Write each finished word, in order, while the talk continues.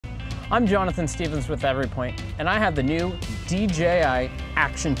I'm Jonathan Stevens with EveryPoint, and I have the new DJI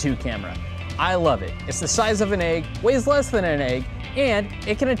Action 2 camera. I love it. It's the size of an egg, weighs less than an egg, and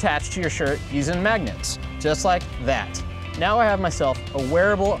it can attach to your shirt using magnets, just like that. Now I have myself a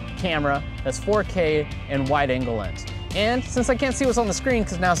wearable camera that's 4K and wide angle lens. And since I can't see what's on the screen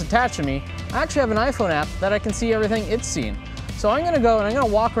because now it's attached to me, I actually have an iPhone app that I can see everything it's seen. So I'm gonna go and I'm gonna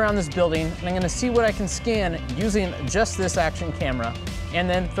walk around this building and I'm gonna see what I can scan using just this Action camera and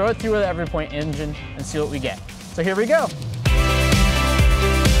then throw it through the EveryPoint engine and see what we get. So here we go.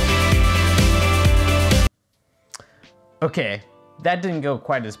 Okay, that didn't go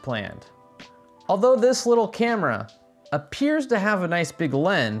quite as planned. Although this little camera appears to have a nice big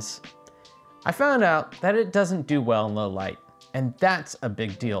lens, I found out that it doesn't do well in low light, and that's a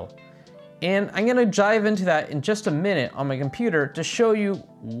big deal. And I'm gonna dive into that in just a minute on my computer to show you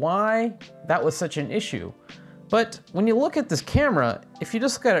why that was such an issue. But when you look at this camera, if you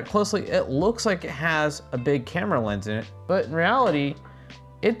just look at it closely, it looks like it has a big camera lens in it, but in reality,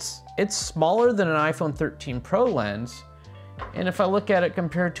 it's smaller than an iPhone 13 Pro lens. And if I look at it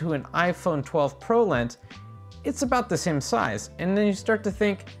compared to an iPhone 12 Pro lens, it's about the same size. And then you start to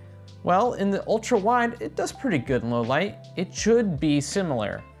think, well, in the ultra wide, it does pretty good in low light. It should be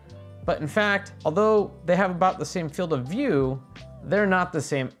similar. But in fact, although they have about the same field of view, they're not the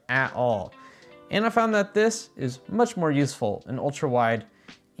same at all. And I found that this is much more useful in ultra wide,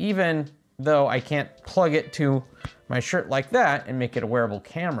 even though I can't plug it to my shirt like that and make it a wearable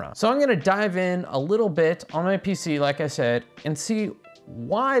camera. So I'm gonna dive in a little bit on my PC, like I said, and see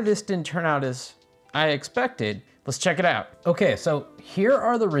why this didn't turn out as I expected. Let's check it out. Okay, so here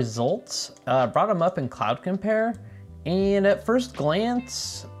are the results. Brought them up in Cloud Compare, and at first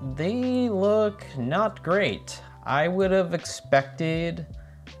glance, they look not great. I would have expected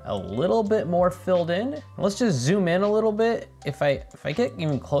a little bit more filled in. Let's just zoom in a little bit. If I get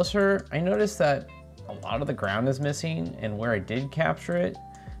even closer, I notice that a lot of the ground is missing, and where I did capture it,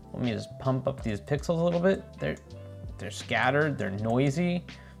 let me just pump up these pixels a little bit. They're scattered, they're noisy.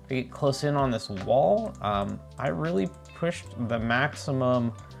 If I get close in on this wall, I really pushed the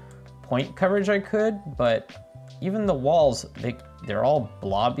maximum point coverage I could, but even the walls, they're all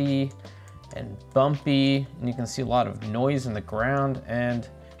blobby and bumpy, and you can see a lot of noise in the ground, and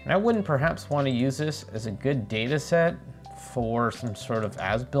I wouldn't perhaps want to use this as a good data set for some sort of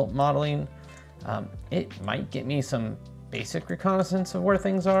as-built modeling. It might get me some basic reconnaissance of where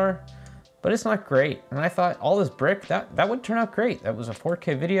things are, but it's not great. And I thought all this brick, that would turn out great. That was a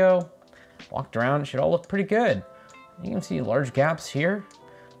 4K video, walked around, it should all look pretty good. You can see large gaps here.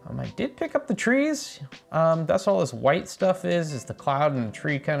 I did pick up the trees. That's all this white stuff is the cloud and the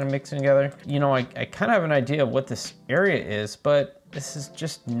tree kind of mixing together. You know, I kind of have an idea of what this area is, but this is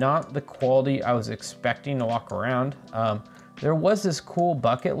just not the quality I was expecting to walk around. There was this cool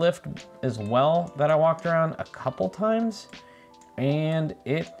bucket lift as well that I walked around a couple times, and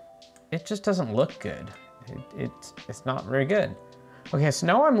it just doesn't look good. It's not very good. Okay, so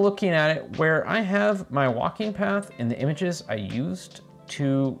now I'm looking at it where I have my walking path and the images I used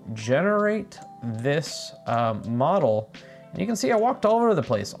to generate this model. And you can see I walked all over the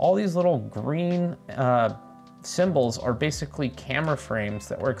place. All these little green symbols are basically camera frames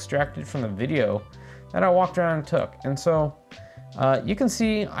that were extracted from the video that I walked around and took. And so you can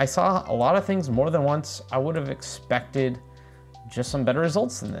see I saw a lot of things more than once. I would have expected just some better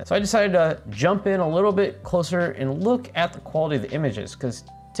results than this. So I decided to jump in a little bit closer and look at the quality of the images, because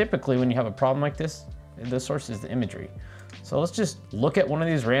typically when you have a problem like this, the source is the imagery. So let's just look at one of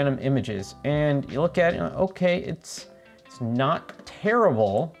these random images, and you look at it, okay, it's not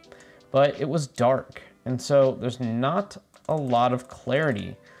terrible, but it was dark. And so there's not a lot of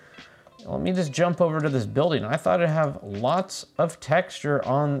clarity. Let me just jump over to this building. I thought it'd have lots of texture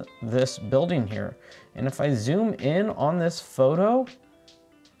on this building here. And if I zoom in on this photo,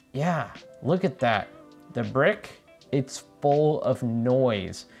 yeah, look at that. The brick, it's full of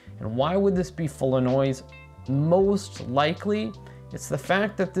noise. And why would this be full of noise? Most likely, it's the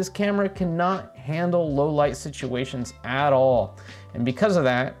fact that this camera cannot handle low light situations at all. And because of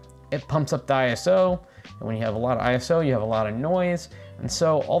that, it pumps up the ISO. And when you have a lot of ISO, you have a lot of noise. And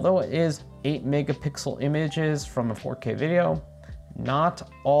so although it is 8 megapixel images from a 4K video,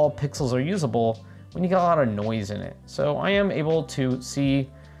 not all pixels are usable when you get a lot of noise in it. So I am able to see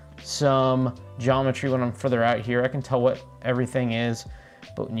some geometry when I'm further out here. I can tell what everything is.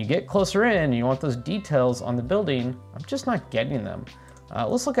 But when you get closer in and you want those details on the building, I'm just not getting them.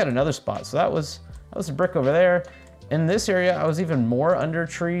 Let's look at another spot. So that was a brick over there. In this area, I was even more under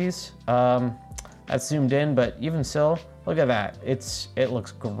trees. That's zoomed in, but even still, look at that. It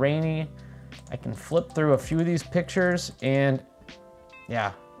looks grainy. I can flip through a few of these pictures, and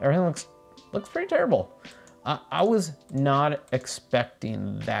yeah, everything looks pretty terrible. I was not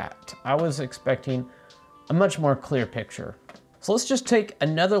expecting that. I was expecting a much more clear picture. So let's just take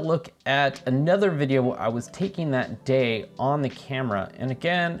another look at another video I was taking that day on the camera. And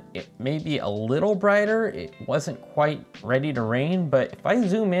again, it may be a little brighter. It wasn't quite ready to rain, but if I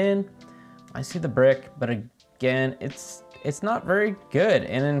zoom in, I see the brick, but again, it's not very good.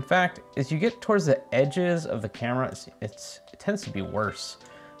 And in fact, as you get towards the edges of the camera, it tends to be worse.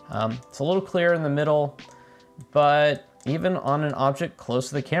 It's a little clearer in the middle, but even on an object close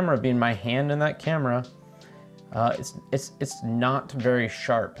to the camera, being my hand in that camera, it's not very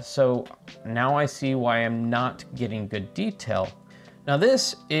sharp. So now I see why I'm not getting good detail. Now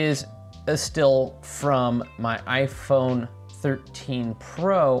this is a still from my iPhone 13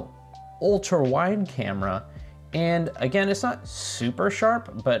 Pro ultra wide camera. And again, it's not super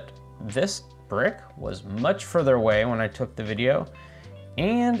sharp, but this brick was much further away when I took the video,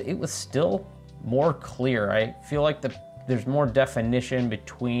 and it was still more clear. I feel like there's more definition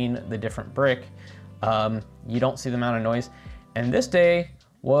between the different brick. You don't see the amount of noise. And this day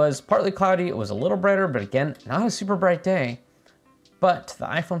was partly cloudy. It was a little brighter, but again, not a super bright day. But the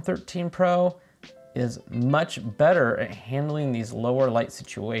iPhone 13 Pro is much better at handling these lower light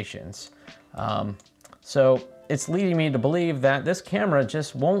situations. So it's leading me to believe that this camera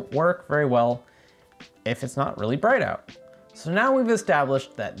just won't work very well if it's not really bright out. So now we've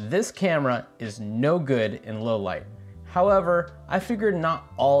established that this camera is no good in low light. However, I figured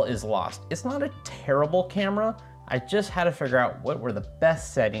not all is lost. It's not a terrible camera. I just had to figure out what were the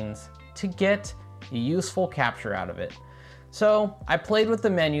best settings to get a useful capture out of it. So I played with the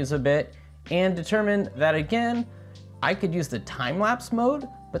menus a bit and determined that again, I could use the time-lapse mode,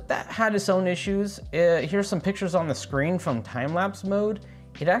 but that had its own issues. Here's some pictures on the screen from time-lapse mode.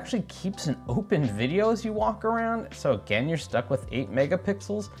 It actually keeps an open video as you walk around. So again, you're stuck with 8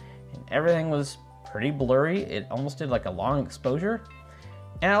 megapixels and everything was pretty blurry. It almost did like a long exposure.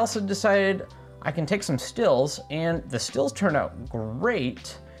 And I also decided I can take some stills, and the stills turned out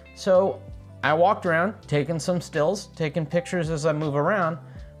great. So I walked around taking some stills, taking pictures as I move around,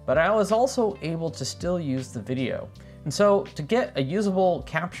 but I was also able to still use the video. And so to get a usable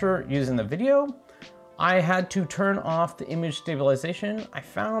capture using the video, I had to turn off the image stabilization. I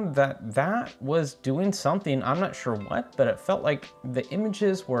found that that was doing something, I'm not sure what, but it felt like the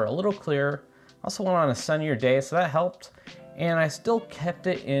images were a little clearer. Also went on a sunnier day, so that helped. And I still kept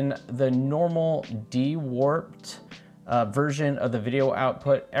it in the normal de-warped version of the video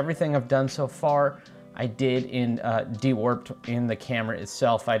output. Everything I've done so far, I did in de-warped in the camera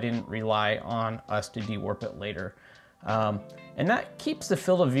itself. I didn't rely on us to de-warp it later. And that keeps the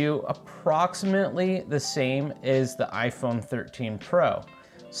field of view approximately the same as the iPhone 13 Pro.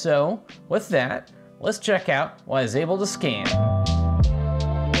 So with that, let's check out what I was able to scan.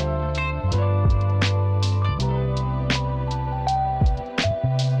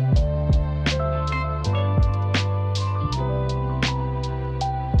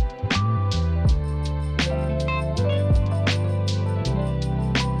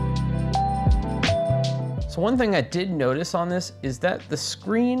 So one thing I did notice on this is that the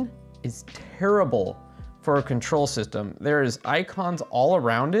screen is terrible for a control system. There is icons all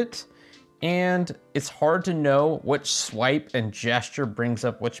around it, and it's hard to know which swipe and gesture brings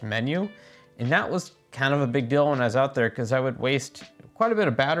up which menu. And that was kind of a big deal when I was out there, because I would waste quite a bit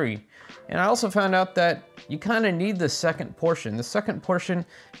of battery. And I also found out that you kind of need the second portion. The second portion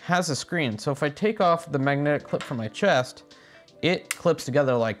has a screen. So if I take off the magnetic clip from my chest, it clips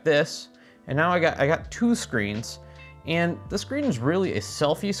together like this. And now I got 2 screens, and the screen is really a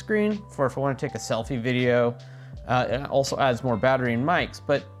selfie screen for if I want to take a selfie video. It also adds more battery and mics,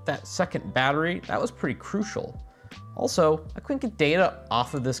 but that second battery, that was pretty crucial. Also, I couldn't get data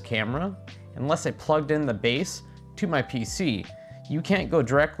off of this camera unless I plugged in the base to my PC. You can't go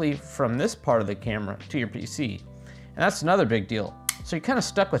directly from this part of the camera to your PC. And that's another big deal. So you're kind of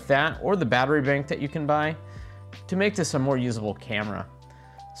stuck with that or the battery bank that you can buy to make this a more usable camera.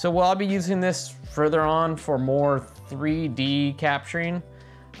 So will I be using this further on for more 3D capturing?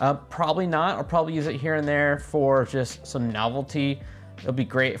 Probably not. I'll probably use it here and there for just some novelty. It'll be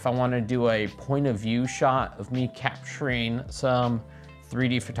great if I want to do a point of view shot of me capturing some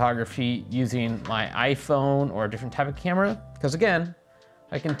 3D photography using my iPhone or a different type of camera. Because again,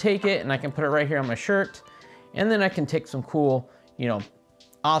 I can take it and I can put it right here on my shirt, and then I can take some cool,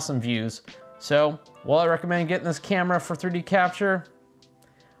 awesome views. So will I recommend getting this camera for 3D capture?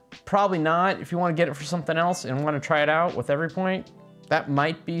 Probably not. If you want to get it for something else and want to try it out with EveryPoint, that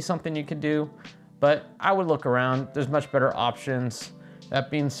might be something you could do, but I would look around. There's much better options.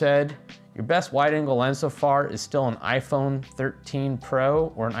 That being said, Your best wide angle lens so far is still an iPhone 13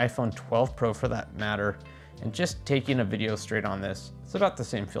 Pro or an iPhone 12 Pro for that matter. And just taking a video straight on this, it's about the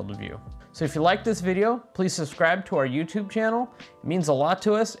same field of view. So if you like this video, please subscribe to our YouTube channel. It means a lot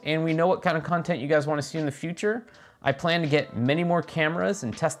to us, and we know what kind of content you guys want to see in the future. I plan to get many more cameras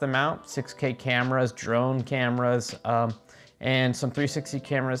and test them out, 6K cameras, drone cameras, and some 360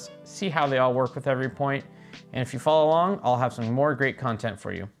 cameras, see how they all work with every point. And if you follow along, I'll have some more great content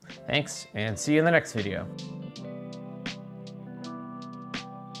for you. Thanks, and see you in the next video.